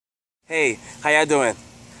Hey, how y'all doing?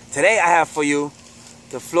 Today I have for you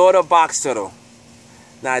the Florida box turtle.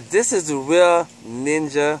 Now this is the real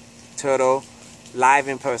ninja turtle live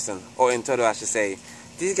in person, or in turtle I should say.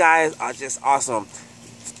 These guys are just awesome.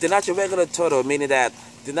 They're not your regular turtle, meaning that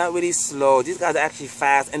they're not really slow. These guys are actually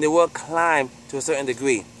fast and they will climb to a certain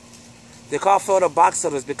degree. They're called Florida box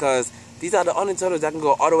turtles because these are the only turtles that can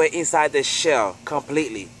go all the way inside the shell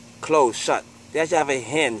completely, closed, shut. They actually have a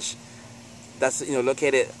hinge that's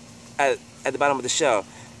located at the bottom of the shell,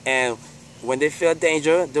 and when they feel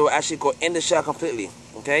danger, they will actually go in the shell completely.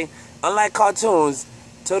 Okay, unlike cartoons,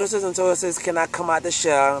 tortoises and tortoises cannot come out the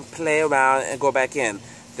shell, play around, and go back in.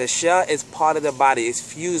 The shell is part of their body; it's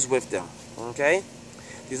fused with them. Okay,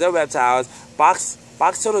 these are reptiles. Box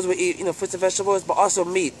turtles will eat fruits and vegetables, but also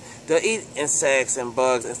meat. They'll eat insects and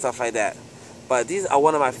bugs and stuff like that. But these are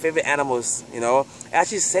one of my favorite animals. I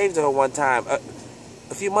actually saved her one time.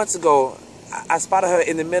 A few months ago, I spotted her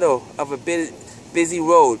in the middle of a busy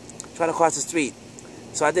road trying to cross the street.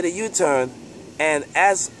 So I did a U-turn, and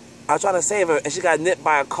as I was trying to save her, and she got nipped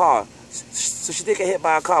by a car. So she did get hit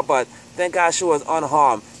by a car, but thank God she was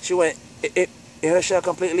unharmed. She went in her shell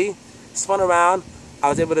completely, spun around. I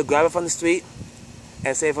was able to grab her from the street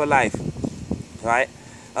and save her life. Right?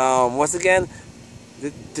 Once again,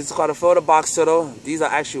 this is called a Florida box turtle. These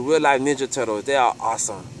are actually real life ninja turtles. They are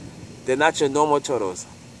awesome. They're not your normal turtles.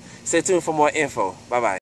 Stay tuned for more info. Bye-bye.